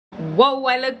Whoa,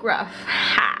 I look rough.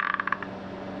 Ha.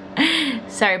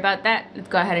 Sorry about that. Let's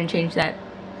go ahead and change that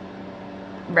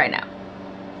right now.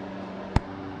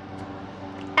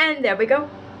 And there we go.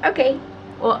 Okay.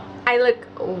 Well, I look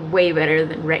way better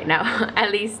than right now.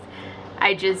 At least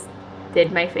I just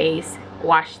did my face,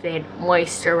 washed it,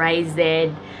 moisturized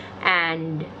it,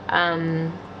 and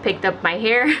picked up my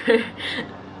hair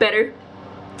better.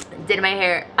 Did my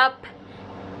hair up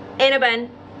in a bun,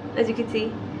 as you can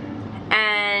see,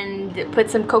 and put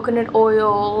some coconut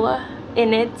oil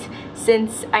in it,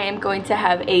 since I am going to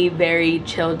have a very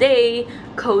chill day,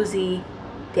 cozy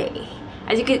day.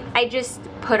 As you can, I just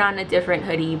put on a different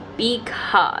hoodie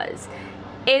because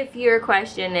if your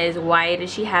question is why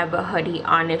does she have a hoodie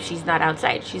on if she's not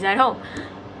outside, she's at home.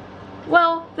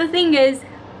 Well, the thing is,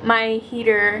 my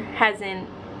heater hasn't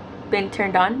been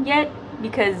turned on yet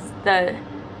because the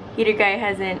heater guy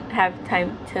hasn't had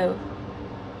time to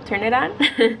turn it on.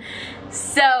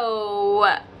 So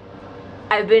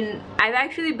I've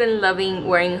actually been loving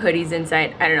wearing hoodies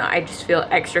inside. I don't know, I just feel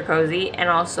extra cozy, and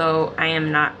also I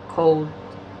am not cold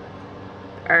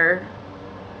or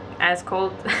as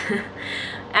cold.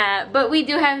 But we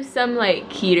do have some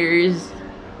like heaters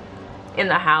in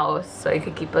the house so it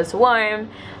could keep us warm.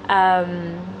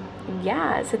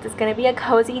 Yeah, so it's gonna be a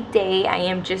cozy day. I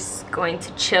am just going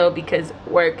to chill because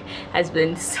work has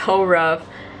been so rough.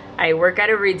 I work at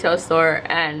a retail store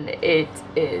and it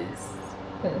is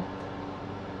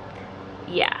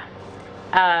yeah.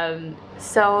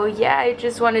 So yeah, I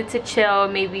just wanted to chill,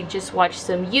 maybe just watch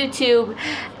some YouTube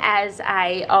as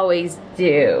I always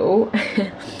do.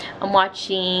 I'm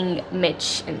watching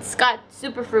Mitch and Scott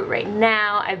Superfruit right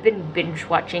now. I've been binge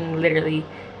watching literally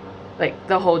like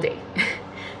the whole day.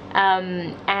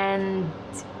 And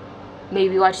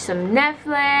maybe watch some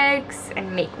Netflix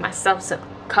and make myself some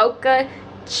coca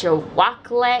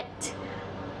chocolate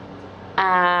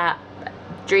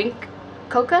drink,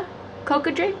 coca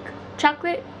drink,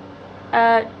 chocolate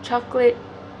chocolate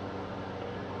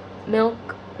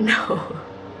milk, no.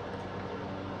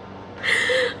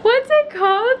 What's it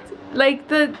called? Like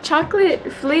the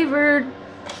chocolate flavored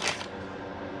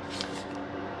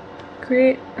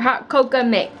hot cocoa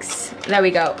mix. There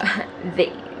we go.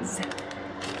 These.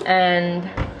 And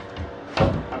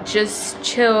just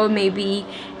chill, maybe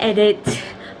edit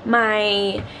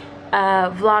my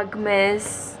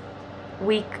Vlogmas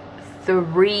week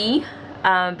 3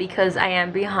 because I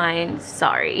am behind,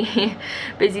 sorry.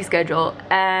 Busy schedule.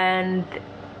 And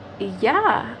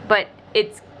yeah, but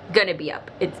it's gonna be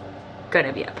up. It's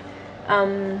gonna be up.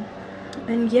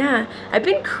 And yeah, I've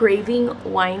been craving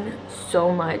wine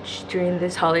so much during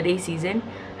this holiday season.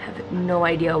 I have no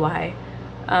idea why.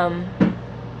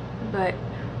 But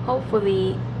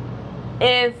hopefully,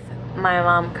 if my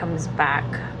mom comes back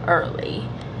early,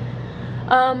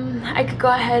 I could go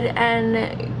ahead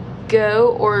and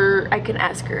go, or I can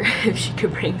ask her if she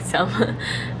could bring some.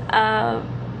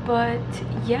 But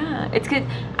yeah, it's good.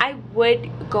 I would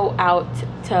go out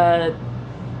to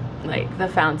like the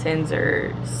fountains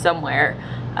or somewhere,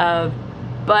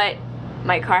 but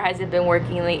my car hasn't been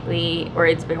working lately, or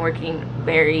it's been working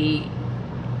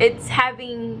it's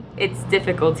having its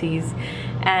difficulties,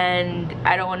 and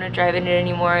I don't want to drive in it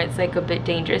anymore. It's like a bit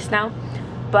dangerous now.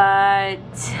 But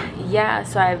yeah,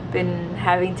 so I've been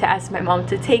having to ask my mom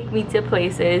to take me to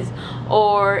places,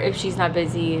 or if she's not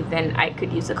busy then I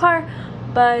could use the car.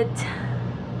 But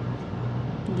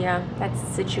yeah, that's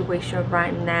the situation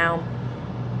right now.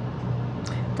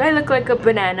 Do I look like a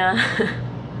banana?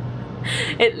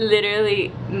 It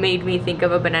literally made me think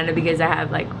of a banana because I have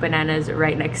like bananas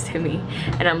right next to me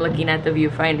and I'm looking at the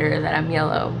viewfinder that I'm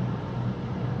yellow.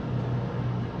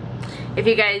 If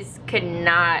you guys could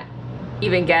not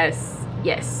even guess,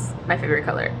 yes, my favorite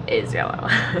color is yellow.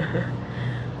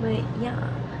 But yeah,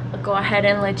 I'll go ahead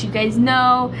and let you guys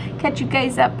know, catch you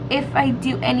guys up if I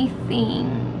do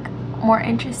anything more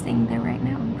interesting than right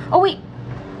now. Oh wait,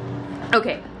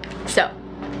 okay, so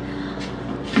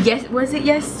yes, was it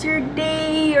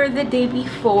yesterday or the day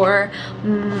before?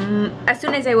 As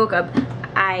soon as I woke up,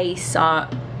 I saw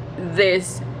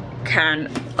this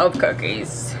can of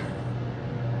cookies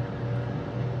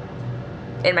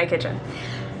in my kitchen,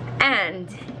 and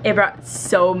it brought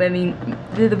so many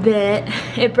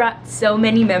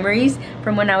memories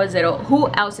from when I was little. Who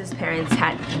else's parents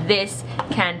had this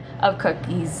can of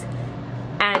cookies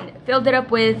and filled it up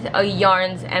with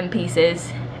yarns and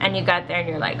pieces, and you got there and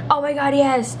you're like, oh my god,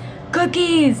 yes,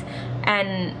 cookies!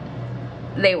 And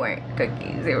they weren't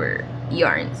cookies, they were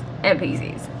yarns and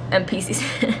pieces and pieces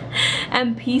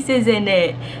and pieces in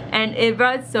it, and it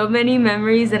brought so many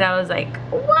memories, and I was like,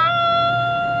 what?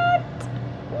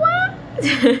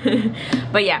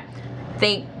 But yeah,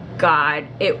 thank God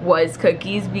it was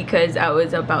cookies, because I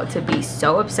was about to be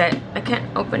so upset. I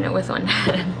can't open it with one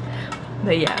hand.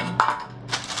 But yeah,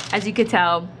 as you could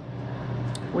tell,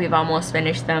 we've almost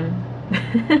finished them.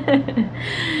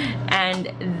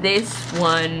 And this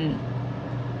one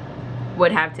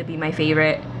would have to be my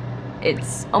favorite.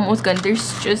 It's almost gone.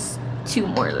 There's just 2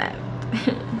 more left.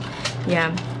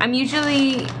 Yeah, I'm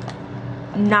usually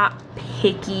not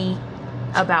picky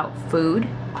about food,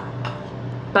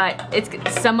 but it's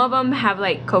some of them have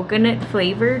like coconut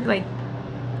flavored like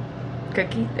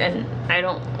cookies, and I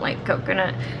don't like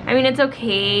coconut. I mean, it's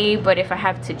okay, but if I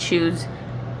have to choose,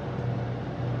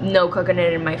 no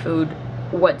coconut in my food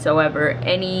whatsoever.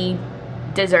 Any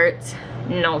desserts,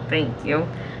 no thank you.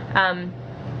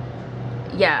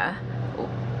 Yeah,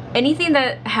 anything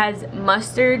that has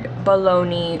mustard,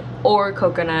 bologna, or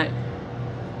coconut,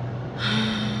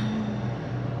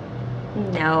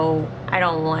 no, I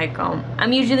don't like them.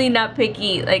 I'm usually not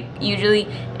picky. Like, usually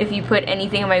if you put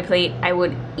anything on my plate, I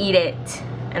would eat it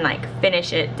and like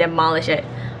finish it, demolish it.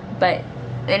 But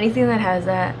anything that has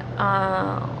that,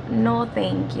 no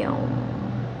thank you.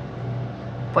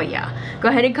 But yeah, go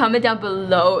ahead and comment down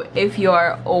below if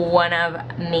you're one of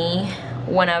me,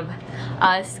 one of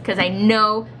us, because I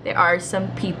know there are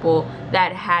some people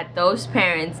that had those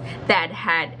parents that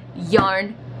had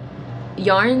yarns,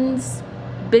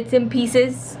 bits and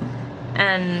pieces,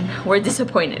 and were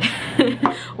disappointed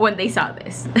when they saw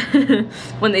this.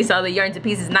 When they saw the yarns and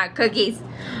pieces, not cookies.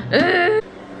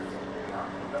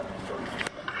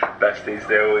 Besties,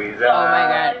 they always are. Oh my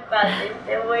God. Besties,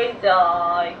 they always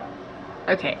die.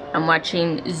 Okay, I'm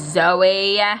watching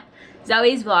Zoe's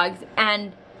vlogs,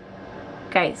 and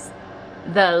guys,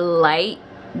 the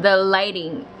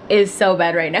lighting is so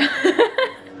bad right now.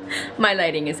 My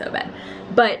lighting is so bad,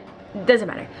 but it doesn't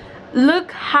matter.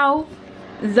 Look how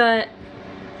the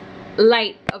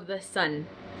light of the sun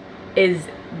is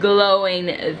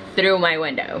glowing through my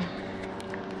window.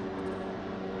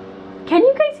 Can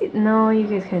you guys see? No, you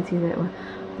guys can't see that one,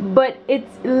 but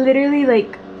it's literally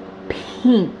like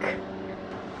pink.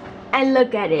 And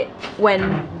look at it when,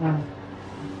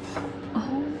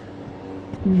 oh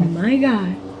my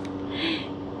God,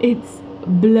 it's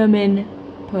bloomin'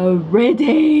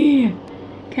 pretty.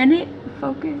 Can it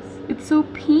focus? It's so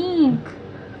pink.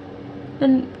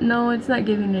 And no, it's not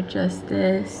giving it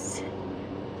justice.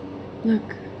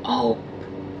 Look, oh,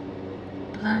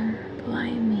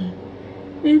 blimey.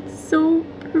 It's so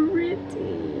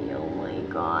pretty, oh my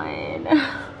God.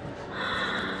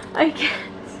 I can't.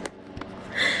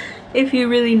 If you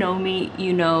really know me,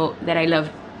 you know that I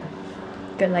love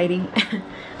the lighting.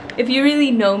 If you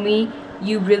really know me,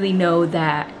 you really know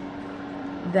that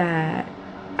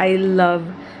I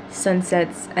love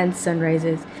sunsets and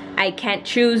sunrises. I can't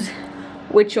choose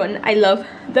which one I love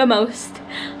the most,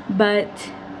 but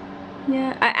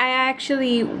yeah, I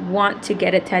actually want to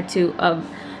get a tattoo of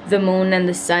the moon and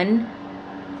the sun,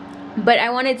 but I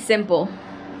want it simple.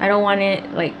 I don't want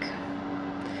it like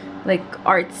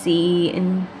artsy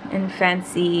and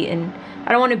fancy, and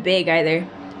I don't want it big either.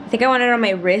 I think I want it on my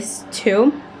wrist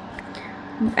too,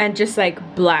 and just like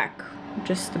black,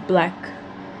 just the black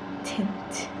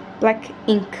tint, black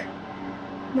ink.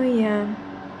 But yeah,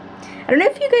 I don't know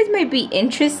if you guys might be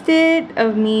interested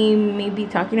of me maybe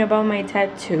talking about my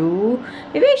tattoo.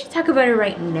 Maybe I should talk about it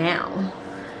right now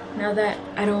that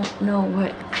I don't know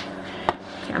what.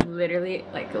 I'm literally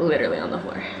on the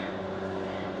floor,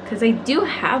 because I do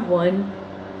have one.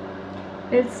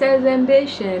 It says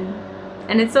ambition,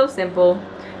 and it's so simple,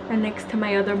 and next to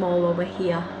my other mole over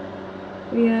here.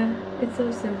 Yeah, it's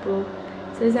so simple.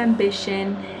 It says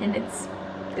ambition, and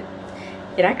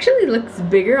it actually looks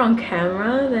bigger on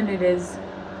camera than it is.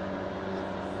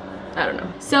 I don't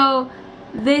know. So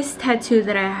this tattoo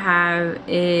that I have,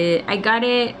 I got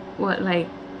it like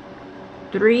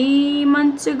 3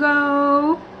 months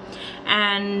ago,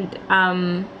 and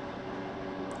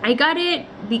I got it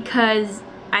because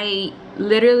I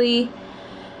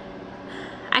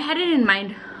had it in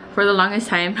mind for the longest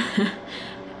time.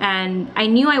 And I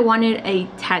knew I wanted a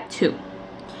tattoo.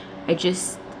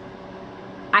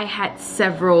 I had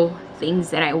several things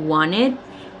that I wanted,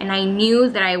 and I knew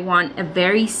that I want a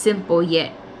very simple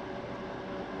yet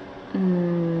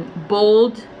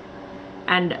bold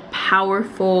and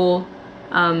powerful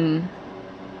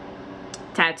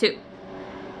tattoo.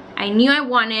 I knew I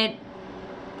wanted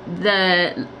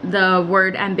the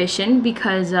word ambition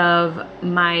because of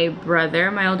my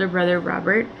brother, my older brother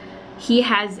Robert. He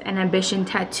has an ambition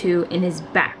tattoo in his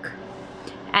back,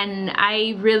 and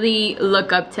I really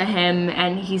look up to him,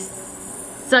 and he's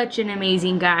such an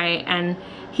amazing guy, and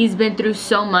he's been through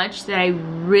so much that I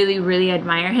really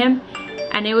admire him.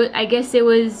 and I guess it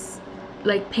was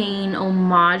like paying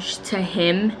homage to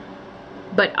him,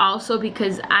 but also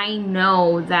because I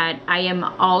know that I am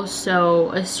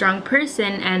also a strong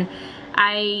person, and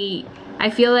I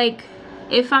feel like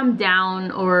if I'm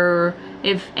down or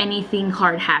if anything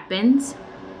hard happens,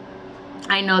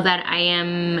 I know that I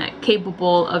am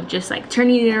capable of just like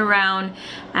turning it around,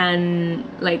 and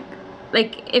like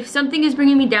if something is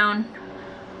bringing me down,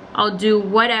 I'll do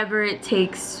whatever it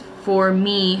takes for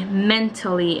me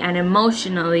mentally and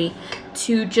emotionally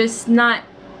to just not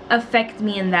affect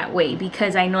me in that way,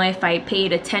 because I know if I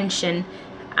paid attention,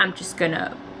 I'm just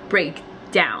gonna break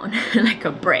down like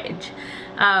a bridge.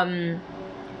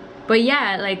 But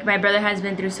yeah, like my brother has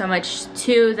been through so much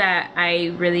too that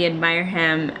I really admire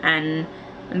him, and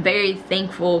I'm very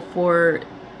thankful for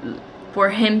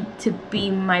him to be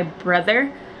my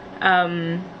brother,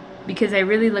 because I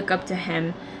really look up to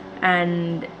him,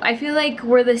 and I feel like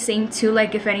we're the same too.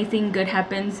 Like if anything good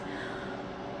happens,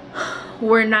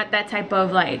 we're not that type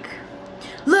of like,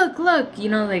 look, you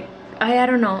know, like I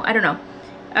don't know.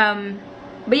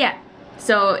 But yeah,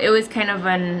 so it was kind of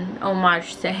an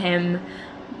homage to him,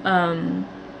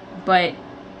 but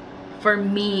for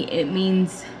me it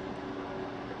means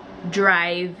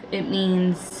drive, it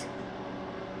means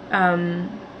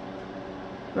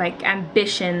like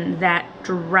ambition, that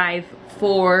drive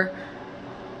for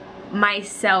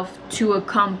myself to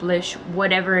accomplish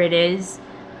whatever it is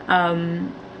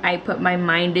I put my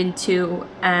mind into.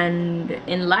 And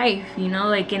in life, you know,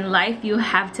 like in life you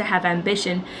have to have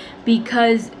ambition,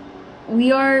 because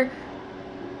we are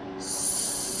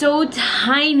so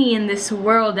tiny in this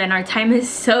world and our time is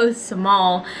so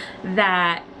small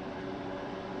that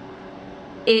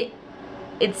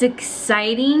it's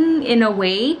exciting in a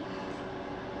way.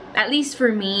 At least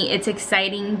for me, it's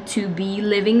exciting to be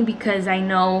living, because I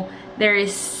know there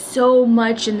is so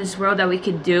much in this world that we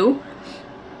could do,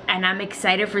 and I'm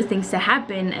excited for things to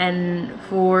happen and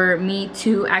for me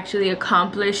to actually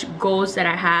accomplish goals that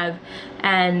I have,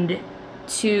 and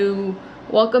to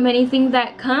welcome anything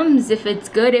that comes. If it's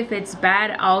good, if it's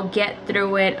bad, I'll get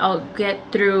through it. I'll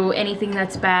get through anything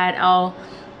that's bad. I'll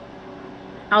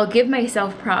give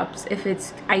myself props if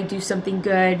I do something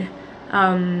good.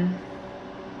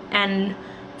 And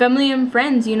family and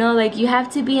friends, you know, like you have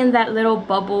to be in that little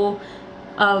bubble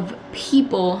of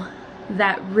people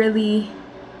that really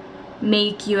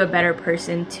make you a better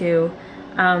person too.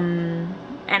 And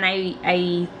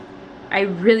I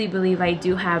really believe I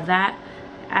do have that.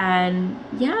 And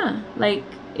yeah, like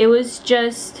it was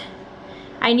just,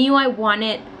 I knew I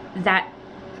wanted that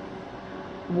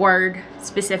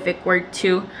specific word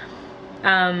too,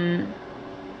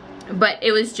 but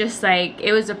it was just like,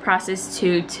 it was a process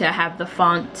too to have the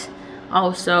font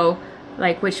also,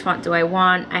 like which font do I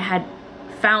want. I had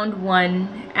found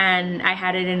one and I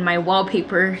had it in my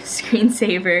wallpaper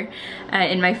screensaver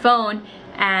in my phone,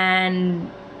 and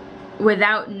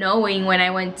without knowing, when I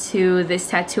went to this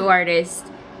tattoo artist,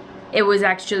 it was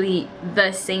actually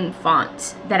the same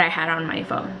font that I had on my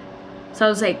phone. So I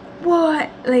was like, what?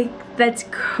 Like, that's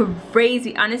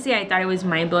crazy. Honestly, I thought it was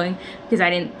mind-blowing, because I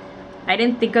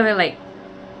didn't think of it like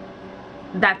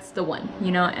that's the one,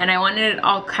 you know. And I wanted it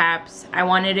all caps. I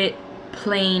wanted it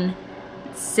plain,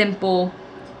 simple,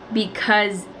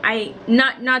 because I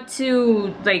not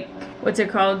to like, what's it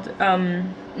called,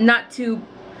 not to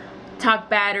talk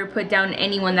bad or put down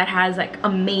anyone that has like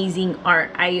amazing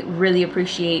art. I really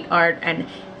appreciate art and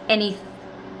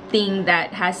anything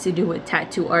that has to do with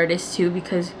tattoo artists too,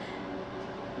 because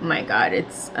my god,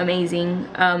 it's amazing.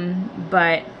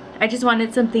 But I just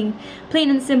wanted something plain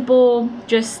and simple,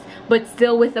 just but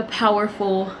still with a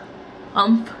powerful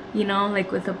you know,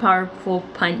 like with a powerful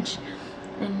punch.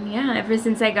 And yeah, ever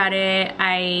since I got it,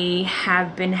 I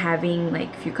have been having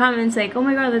like a few comments like, oh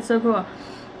my god, that's so cool.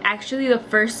 Actually, the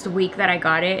first week that I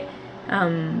got it,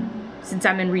 since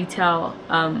I'm in retail,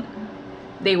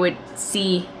 they would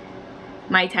see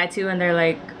my tattoo and they're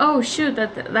like, oh shoot,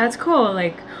 that's cool,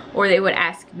 like, or they would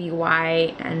ask me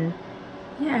why, and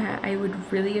yeah, I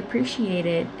would really appreciate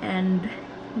it. And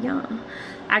yeah,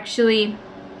 actually,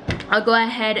 I'll go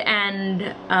ahead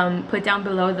and put down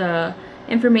below the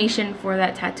information for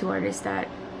that tattoo artist that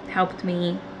helped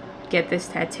me get this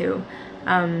tattoo.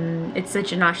 It's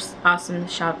such an awesome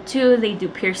shop too. They do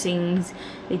piercings,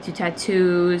 they do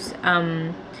tattoos,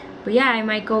 but yeah, I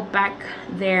might go back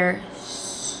there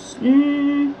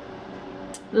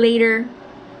later,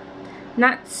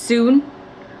 not soon,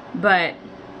 but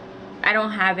I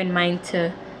don't have in mind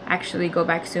to actually go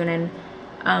back soon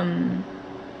and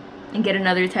get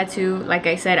another tattoo. Like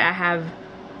I said, I have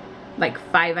like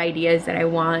 5 ideas that I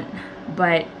want,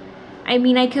 but I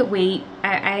mean, I could wait.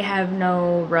 I have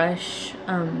no rush.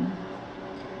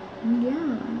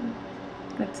 Yeah,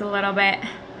 that's a little bit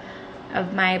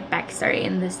of my backstory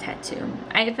in this tattoo.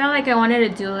 I felt like I wanted to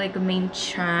do like a main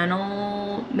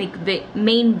channel,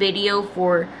 main video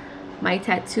for my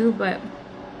tattoo, but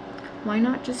why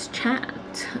not just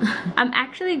chat? I'm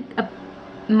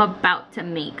about to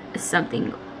make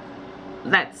something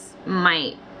that's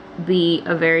might be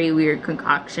a very weird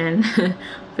concoction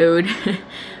food,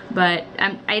 but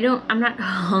I'm not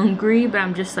hungry, but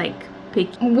I'm just like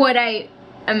picking. What I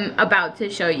am about to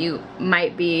show you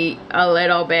might be a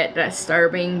little bit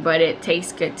disturbing, but it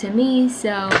tastes good to me,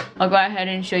 so I'll go ahead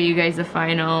and show you guys the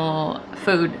final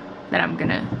food that I'm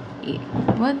gonna eat.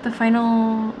 What? The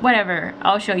final... whatever.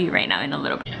 I'll show you right now in a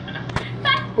little bit.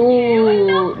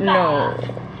 Ooh, no.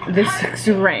 This looks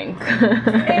rank.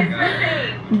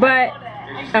 But...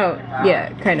 oh,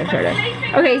 yeah, kind of, sort of.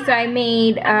 Okay, so I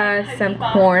made some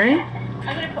corn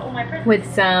with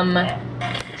some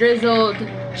drizzled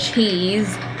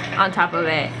cheese on top of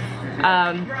it,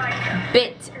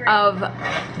 bit of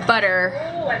butter,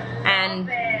 and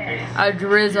a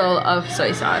drizzle of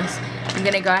soy sauce. I'm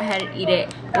gonna go ahead and eat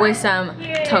it with some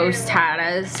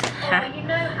tostadas.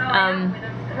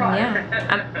 Yeah,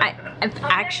 I've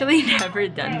actually never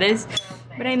done this,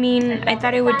 but I mean, I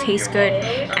thought it would taste good,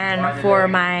 and for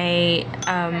my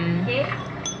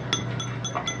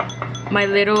my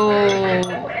little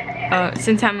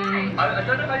since I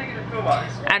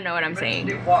don't know what I'm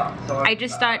saying, I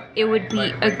just thought it would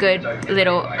be a good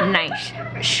little nice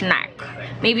snack.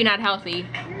 Maybe not healthy,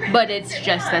 but it's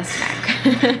just a snack.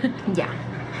 Yeah.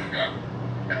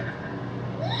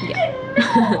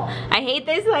 I hate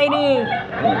this lighting.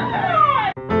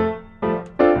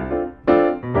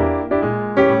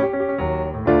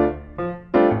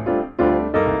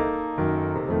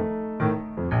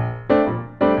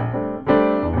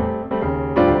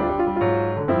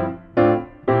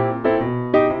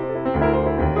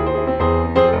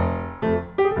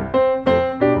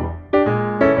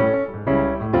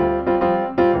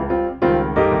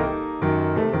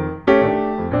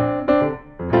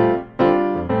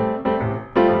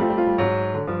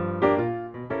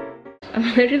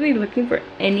 I'm literally looking for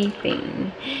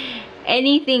anything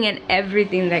and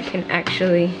everything that can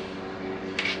actually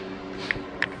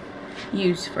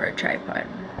use for a tripod.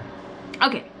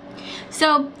 Okay,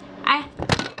 so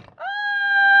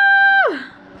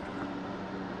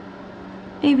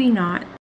maybe not.